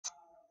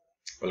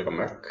Welcome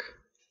back.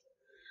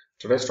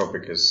 Today's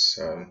topic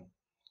is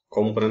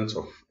components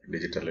of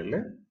digital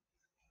relay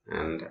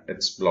and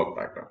its block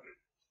diagram.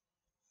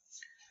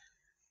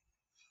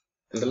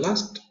 In the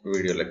last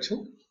video lecture,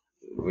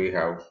 we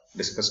have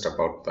discussed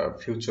about the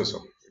futures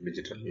of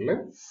digital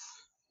relay.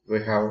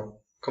 We have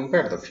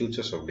compared the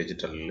futures of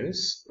digital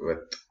relays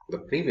with the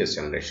previous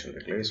generation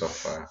relays of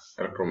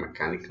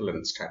electromechanical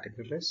and static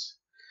relays.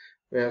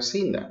 We have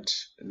seen that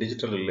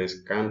digital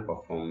relays can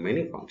perform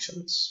many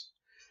functions,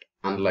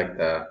 unlike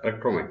the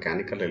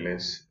electromechanical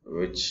relays,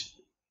 which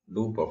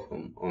do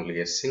perform only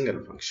a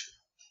single function.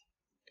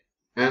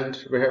 And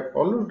we have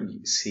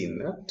already seen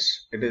that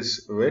it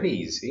is very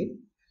easy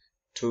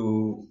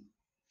to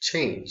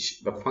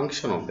change the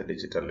function of the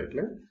digital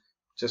relay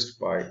just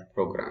by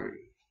programming,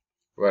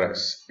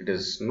 whereas it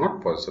is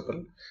not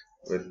possible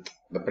with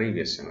the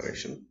previous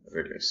generation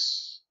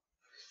relays.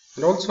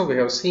 And also we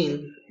have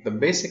seen the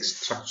basic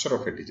structure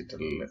of a digital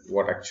relay,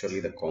 what actually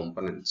the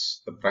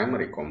components, the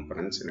primary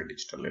components in a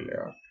digital relay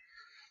are.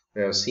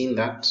 We have seen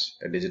that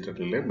a digital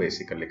relay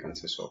basically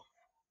consists of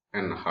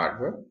an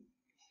hardware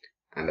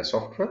and a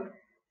software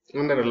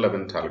and a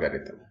relevant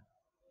algorithm.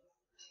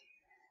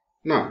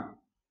 Now,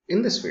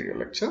 in this video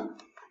lecture,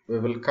 we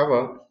will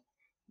cover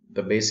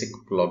the basic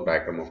block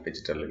diagram of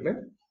digital relay,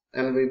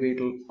 and we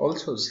will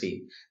also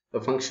see the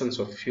functions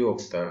of few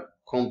of the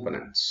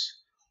components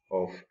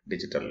of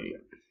digital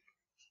relay.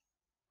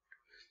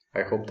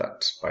 I hope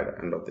that by the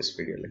end of this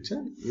video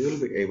lecture, you will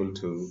be able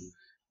to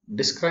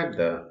describe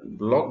the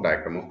block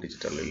diagram of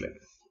digital relay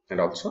and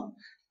also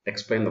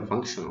explain the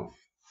function of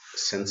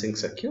sensing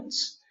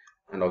circuits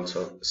and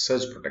also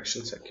surge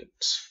protection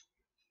circuits.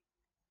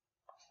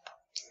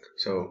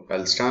 So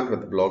I'll start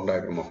with the block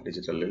diagram of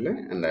digital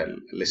relay and I'll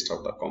list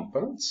out the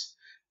components,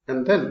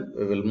 and then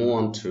we will move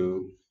on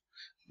to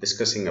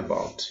discussing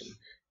about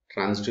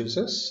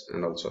transducers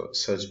and also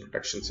surge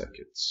protection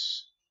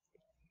circuits.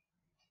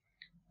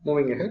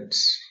 Moving ahead,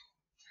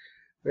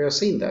 we have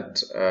seen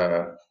that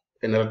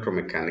in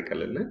electromechanical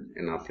relay,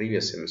 in our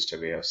previous semester,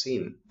 we have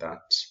seen that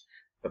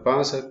the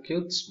power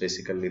circuits,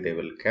 basically they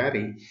will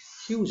carry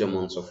huge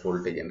amounts of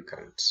voltage and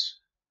currents.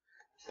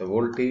 The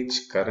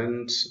voltage,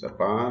 current, the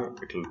power,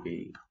 it will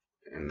be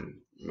in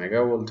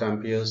megavolt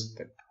amperes,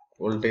 the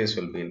voltage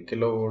will be in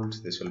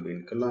kilovolts, this will be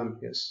in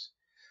kiloamperes.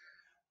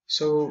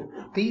 So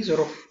these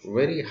are of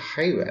very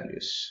high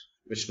values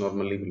which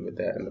normally will be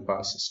there in the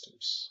power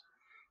systems,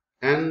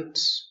 and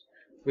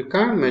we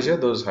can't measure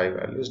those high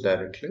values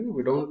directly.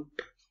 We don't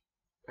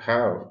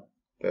have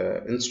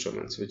the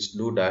instruments which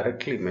do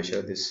directly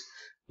measure these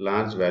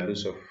large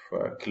values of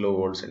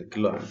kilovolts and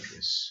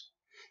kiloamperes.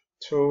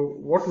 So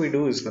what we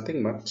do is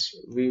nothing but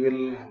we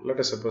will, let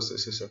us suppose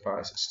this is a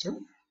power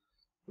system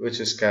which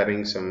is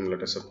carrying some,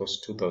 let us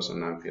suppose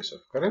 2000 amperes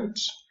of current,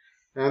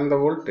 and the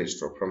voltage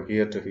drop from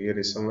here to here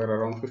is somewhere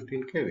around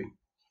 15 kV.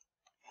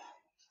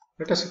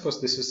 Let us suppose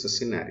this is the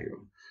scenario.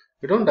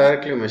 We don't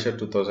directly measure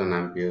 2000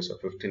 amperes or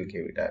 15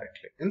 kV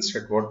directly.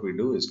 Instead, what we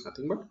do is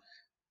nothing but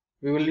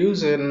we will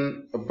use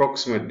an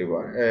approximate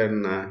device,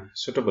 a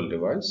suitable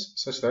device,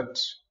 such that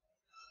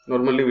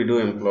normally we do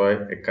employ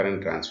a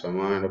current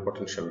transformer and a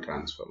potential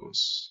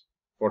transformers,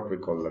 what we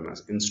call them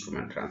as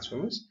instrument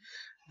transformers.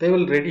 They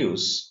will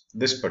reduce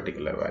this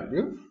particular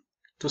value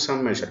to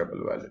some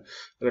measurable value.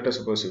 Let us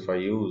suppose if I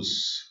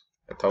use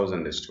a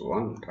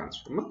 1000:1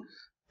 transformer,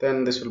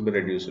 then this will be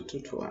reduced to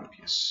 2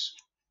 amperes.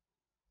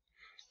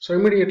 So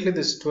immediately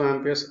this 2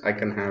 amperes, I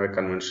can have a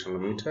conventional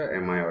meter,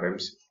 MI or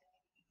MC,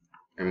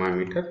 MI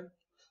meter.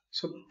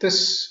 So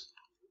this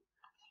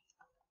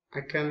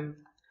I can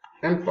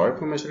employ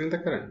for measuring the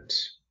current.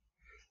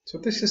 So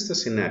this is the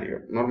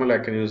scenario. Normally I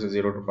can use a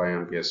 0 to 5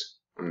 amperes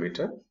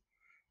ammeter.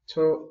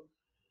 So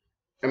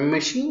an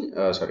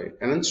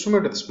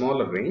instrument with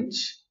smaller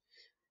range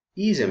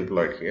is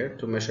employed here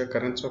to measure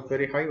currents of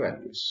very high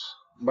values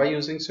by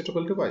using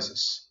suitable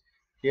devices.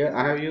 Here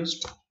I have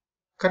used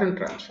current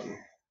transformer.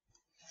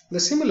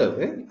 The similar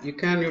way, you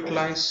can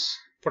utilize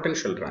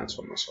potential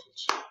transformers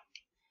also.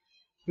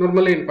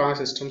 Normally in power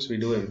systems, we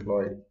do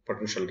employ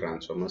potential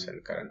transformers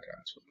and current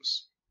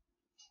transformers.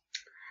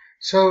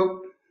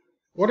 So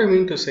what I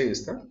mean to say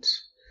is that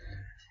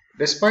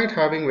despite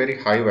having very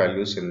high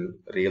values in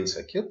real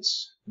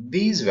circuits,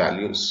 these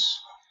values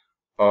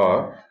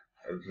are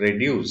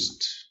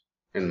reduced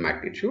in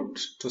magnitude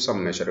to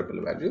some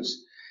measurable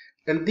values,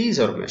 and these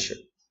are measured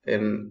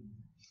in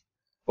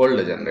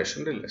older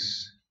generation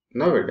relays.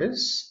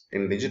 Nowadays,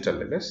 in digital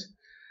relays,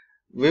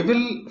 we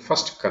will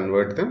first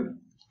convert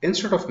them.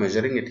 Instead of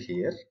measuring it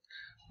here,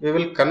 we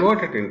will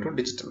convert it into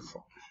digital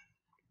form.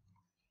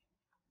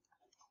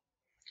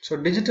 So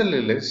digital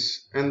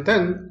relays, and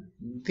then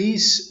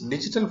this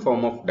digital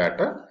form of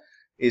data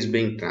is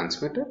being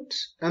transmitted,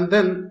 and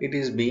then it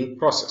is being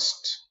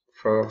processed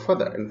for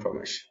further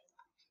information.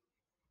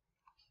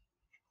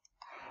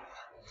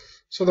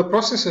 So the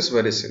process is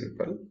very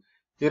simple.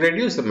 You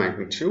reduce the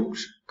magnitude,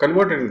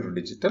 convert it into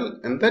digital,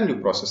 and then you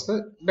process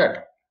the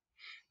data.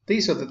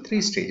 These are the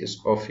 3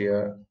 stages of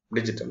your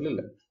digital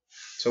relay.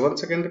 So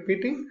once again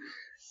repeating,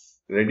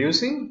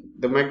 reducing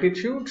the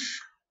magnitude,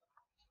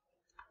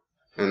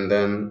 and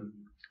then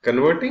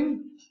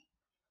converting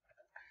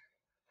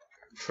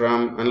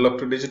from analog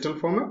to digital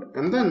format,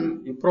 and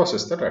then you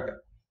process the data.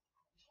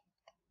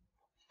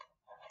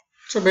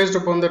 So based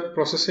upon that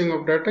processing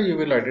of data, you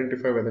will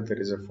identify whether there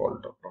is a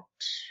fault or not.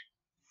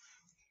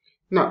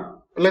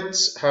 Now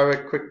let's have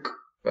a quick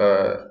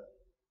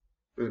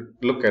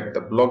look at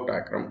the block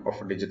diagram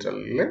of a digital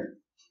relay.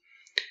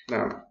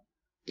 Now,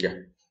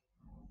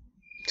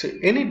 so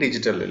any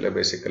digital relay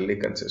basically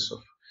consists of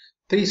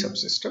three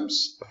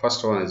subsystems. The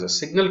first one is a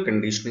signal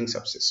conditioning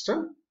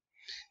subsystem.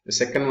 The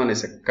second one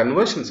is a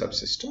conversion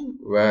subsystem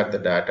where the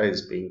data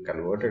is being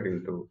converted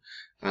into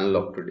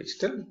analog to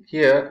digital.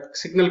 Here,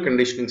 signal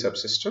conditioning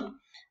subsystem,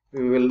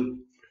 we will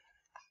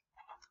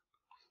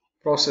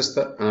process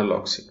the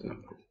analog signal.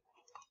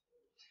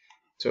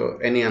 So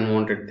any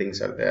unwanted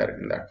things are there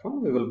in that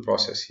one, we will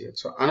process here.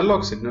 So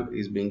analog signal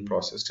is being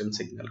processed in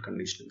signal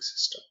conditioning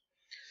system.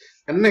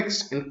 And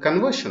next, in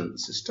conversion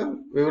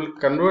system, we will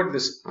convert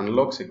this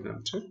analog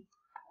signal to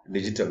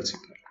digital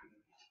signal.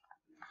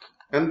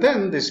 And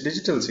then this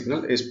digital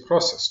signal is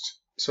processed.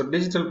 So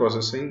digital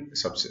processing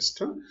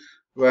subsystem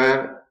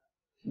where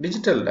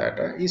digital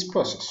data is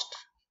processed.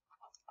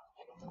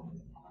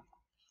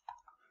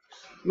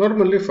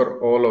 Normally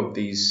for all of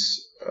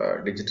these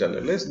digital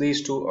relays,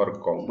 these two are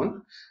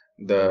common.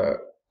 The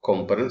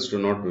components do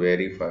not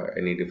vary for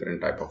any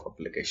different type of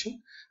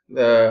application.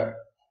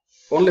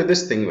 Only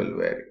this thing will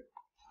vary.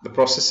 The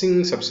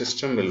processing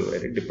subsystem will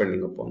vary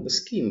depending upon the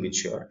scheme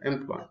which you are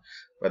employing,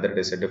 whether it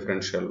is a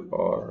differential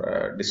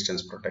or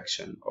distance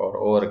protection or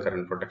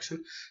overcurrent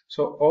protection.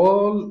 So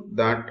all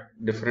that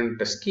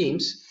different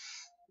schemes,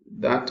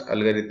 that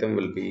algorithm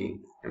will be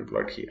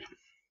employed here.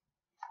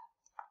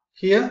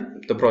 Here,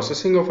 the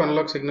processing of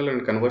analog signal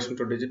and conversion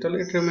to digital,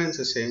 it remains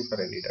the same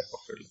for any type of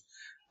relay.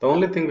 The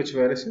only thing which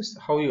varies is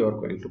how you are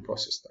going to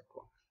process that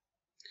one.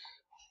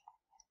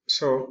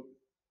 So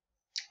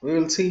we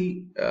will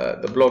see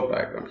the block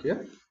diagram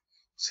here.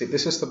 See,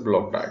 this is the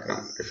block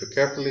diagram. If you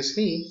carefully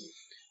see,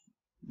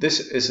 this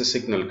is a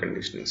signal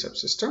conditioning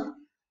subsystem.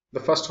 The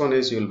first one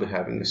is you will be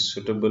having a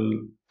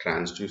suitable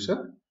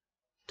transducer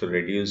to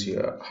reduce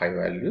your high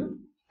value,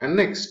 and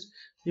next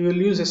you will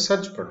use a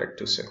surge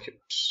protective circuit,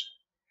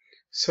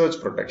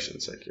 surge protection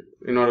circuit,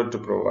 in order to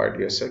provide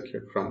your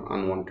circuit from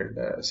unwanted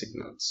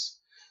signals.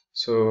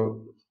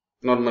 So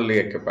normally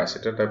a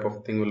capacitor type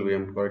of thing will be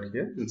employed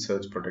here in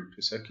surge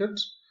protective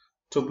circuits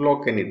to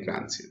block any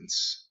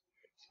transients.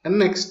 And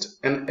next,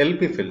 an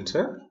LP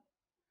filter.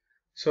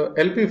 So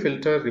LP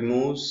filter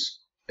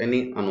removes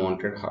any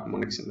unwanted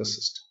harmonics in the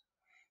system.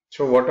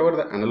 So whatever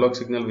the analog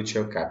signal which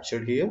you have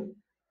captured here,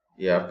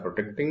 you are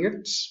protecting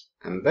it,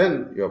 and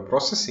then you are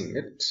processing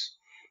it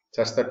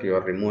such that you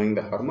are removing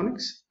the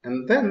harmonics,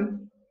 and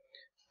then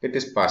it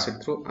is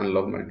passed through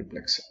analog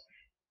multiplexer.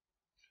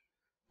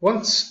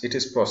 Once it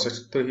is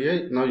processed through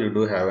here, now you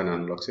do have an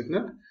analog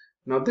signal.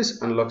 Now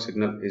this analog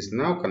signal is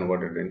now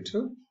converted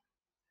into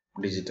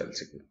digital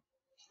signal.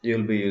 You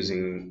will be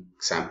using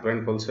sample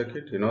and hold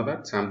circuit. You know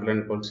that sample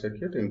and hold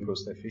circuit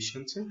improves the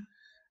efficiency.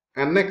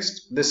 And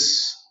next,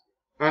 this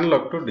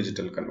analog to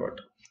digital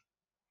converter.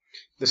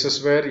 This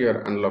is where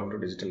your analog to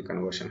digital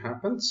conversion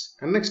happens.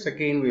 And next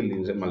again, we'll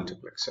use a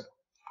multiplexer,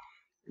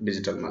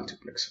 digital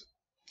multiplexer.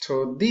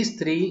 So these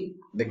three,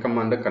 they come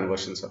under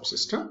conversion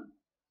subsystem,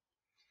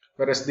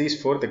 whereas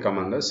these four, they come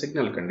under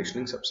signal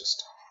conditioning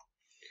subsystem.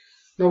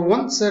 Now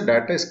once the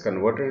data is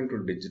converted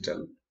into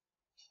digital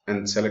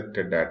and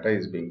selected data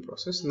is being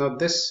processed, now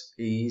this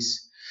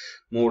is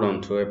moved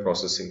on to a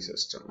processing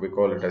system. We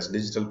call it as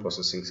digital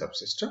processing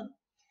subsystem.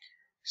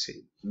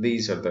 See,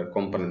 these are the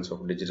components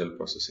of digital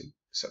processing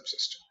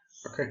subsystem.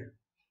 Okay.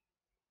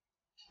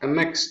 And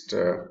next,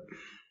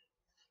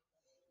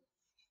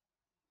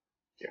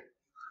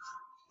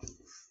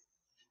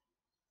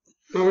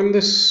 now in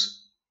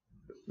this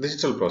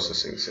digital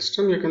processing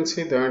system, you can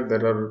see that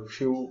there are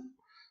few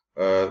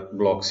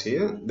blocks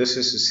here. This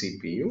is a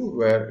CPU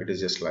where it is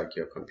just like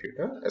your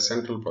computer. A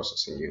central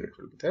processing unit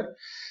will be there.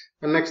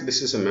 And next,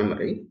 this is a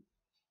memory.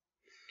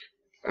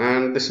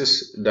 And this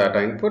is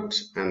data input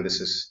and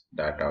this is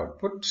data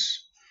output.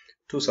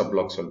 Two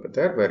subblocks will be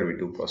there where we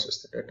do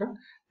process the data.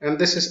 And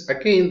this is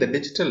again, the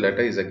digital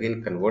data is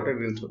again converted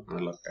into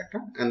analog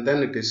data, and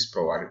then it is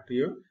provided to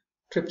your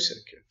trip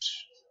circuit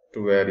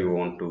to where you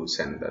want to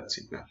send that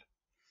signal.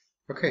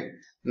 Okay,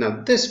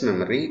 now this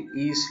memory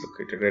is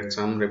located at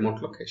some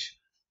remote location.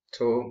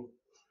 So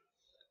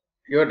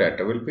your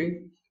data will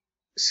be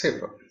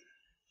safer.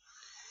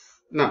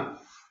 Now,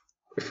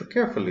 if you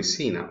carefully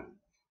see now,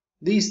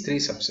 these three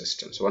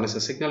subsystems, one is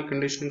the signal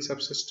conditioning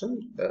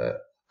subsystem, the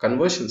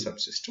conversion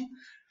subsystem,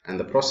 and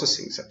the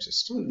processing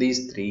subsystem.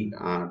 These three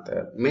are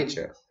the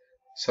major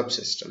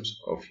subsystems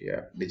of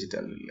your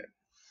digital relay.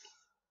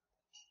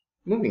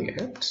 Moving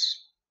ahead,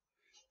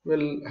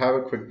 we'll have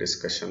a quick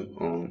discussion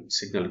on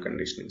signal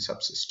conditioning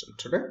subsystem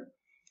today.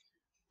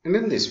 And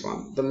in this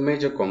one, the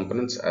major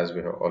components, as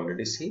we have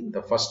already seen,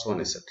 the first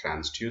one is a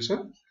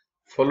transducer,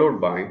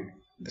 followed by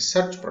the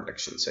surge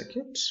protection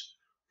circuit,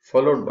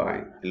 followed by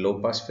a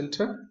low pass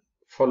filter,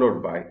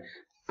 followed by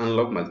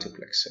analog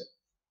multiplexer.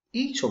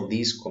 Each of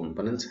these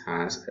components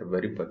has a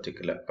very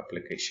particular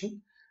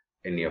application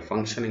in your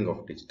functioning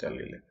of digital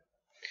relay.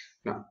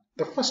 Now,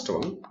 the first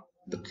one,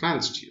 the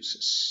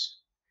transducers.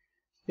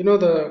 You know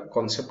the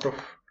concept of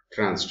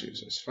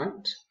transducers,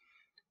 right?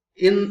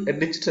 In a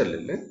digital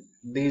relay,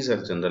 these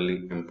are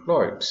generally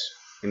employed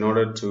in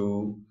order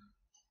to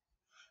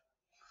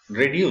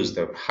reduce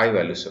the high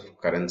values of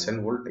currents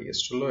and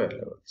voltages to lower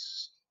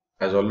levels.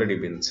 As already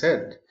been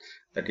said,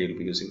 that you'll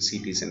be using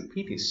CTs and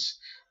PTs.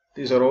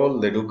 These are all,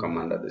 they do come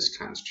under these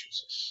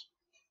transducers.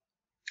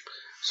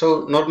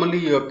 So normally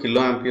your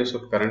kiloamperes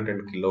of current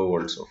and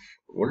kilovolts of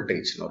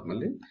voltage,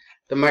 normally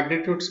the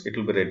magnitudes, it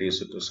will be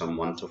reduced to some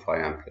 1 to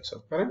 5 amperes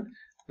of current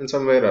and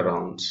somewhere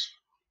around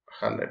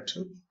 100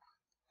 to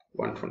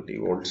 120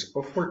 volts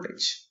of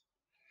voltage.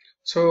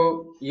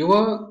 So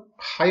your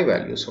high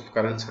values of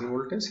currents and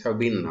voltage have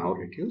been now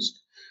reduced.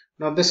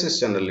 Now this is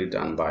generally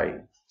done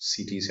by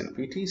CTs and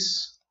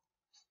PTs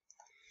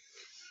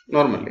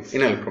normally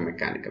in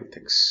electromechanical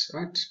things,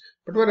 right?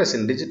 But whereas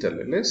in digital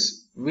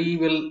relays, we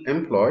will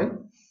employ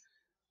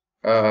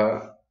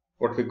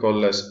what we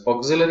call as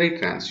auxiliary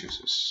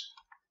transducers.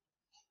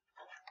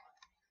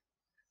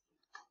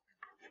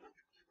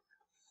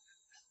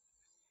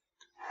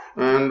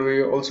 And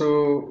we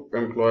also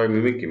employ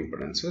mimic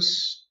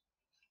impedances.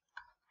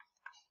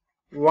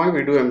 Why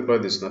we do employ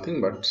this? Nothing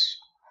but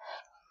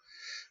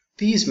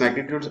these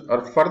magnitudes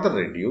are further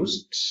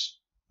reduced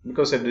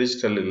because a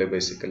digital relay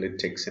basically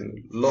takes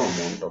in low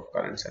amount of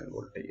currents and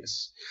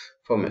voltages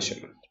for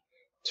measurement.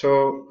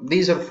 So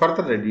these are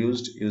further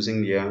reduced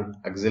using your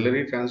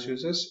auxiliary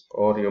transducers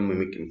or your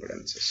mimic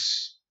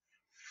impedances.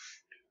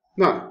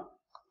 Now,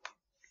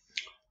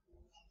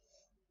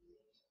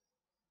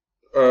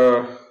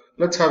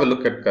 let's have a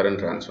look at current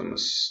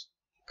transformers.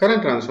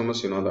 Current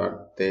transformers, you know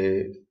that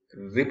they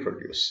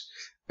reproduce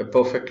a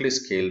perfectly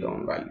scaled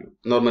down value.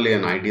 Normally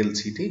an ideal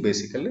CT,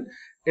 basically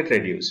it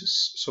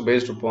reduces. So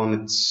based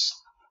upon its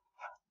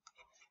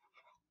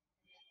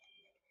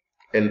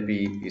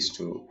NP is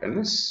to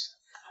NS,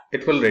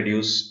 it will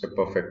reduce a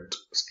perfect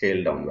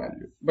scale down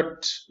value.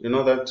 But you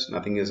know that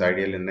nothing is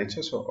ideal in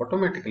nature, so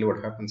automatically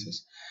what happens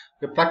is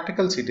the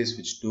practical CTs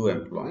which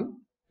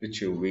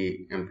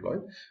we employ,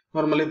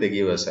 normally they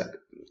give us an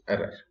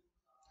error.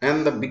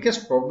 And the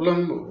biggest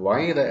problem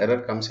why the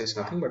error comes is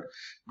nothing but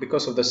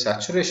because of the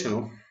saturation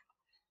of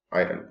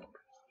iron core.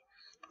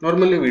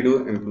 Normally we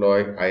do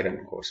employ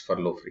iron cores for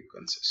low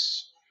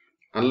frequencies.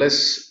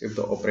 Unless if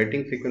the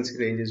operating frequency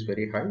range is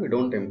very high, we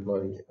don't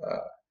employ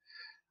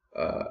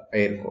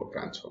air core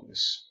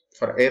transformers.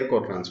 For air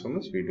core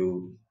transformers,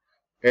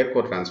 air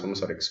core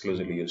transformers are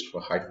exclusively used for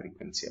high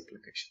frequency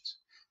applications.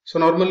 So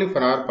normally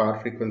for our power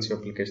frequency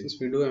applications,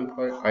 we do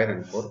employ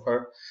iron core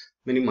for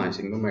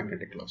minimizing the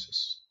magnetic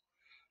losses.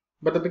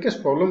 But the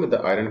biggest problem with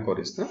the iron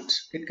core is that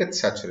it gets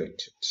saturated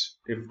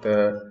if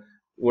the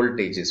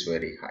voltage is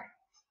very high.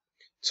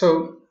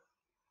 So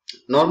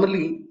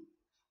normally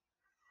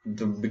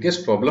the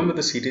biggest problem with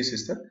the CTs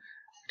is that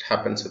it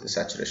happens with the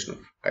saturation of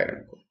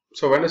iron core.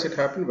 So when does it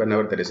happen?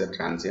 Whenever there is a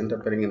transient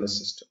appearing in the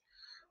system.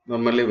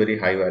 Normally very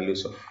high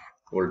values of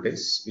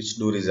voltage which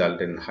do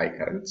result in high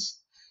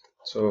currents.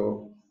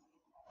 So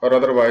or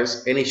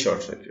otherwise any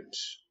short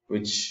circuits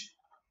which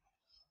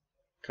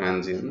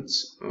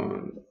transients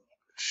and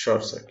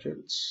short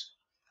circuits.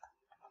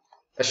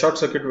 A short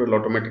circuit will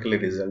automatically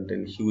result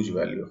in huge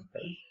value of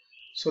current.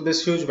 So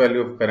this huge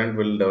value of current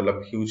will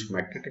develop huge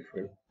magnetic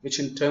field, which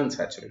in turn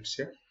saturates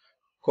your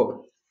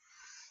core.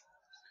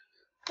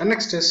 And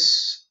next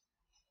is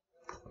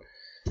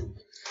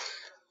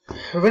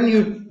when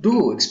you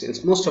do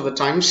experience, most of the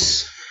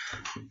times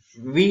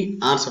we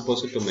are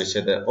supposed to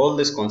measure all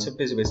this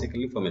concept is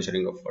basically for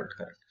measuring of fault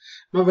current.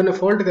 Now when a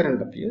fault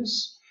current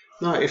appears,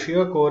 now if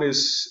your core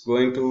is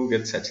going to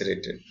get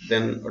saturated,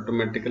 then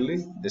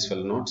automatically this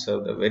will not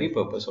serve the very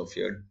purpose of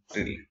your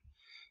drill.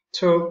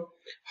 So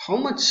how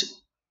much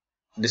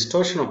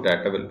distortion of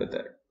data will be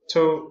there?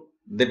 So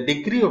the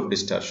degree of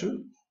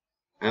distortion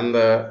and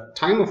the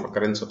time of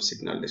occurrence of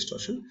signal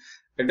distortion,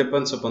 it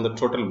depends upon the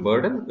total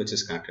burden which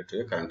is connected to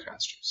your current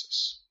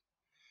transducers.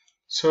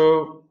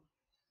 So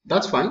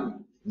that's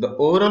fine. The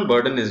overall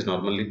burden is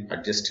normally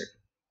adjusted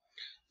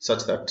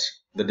such that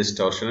the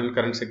distortion in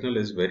current signal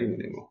is very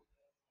minimal.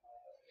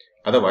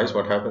 Otherwise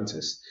what happens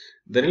is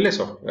the relay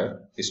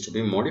software is to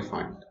be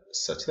modified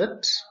such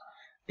that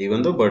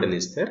even though burden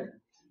is there,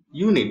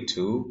 you need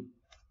to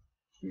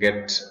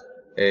get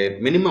a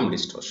minimum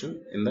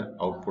distortion in the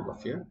output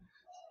of your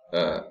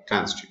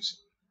transducer,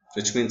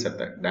 which means that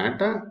the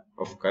data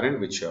of current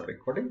which you are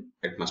recording,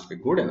 it must be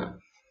good enough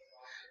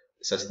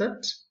such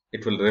that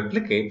it will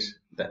replicate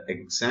the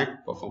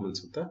exact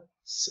performance of the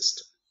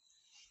system.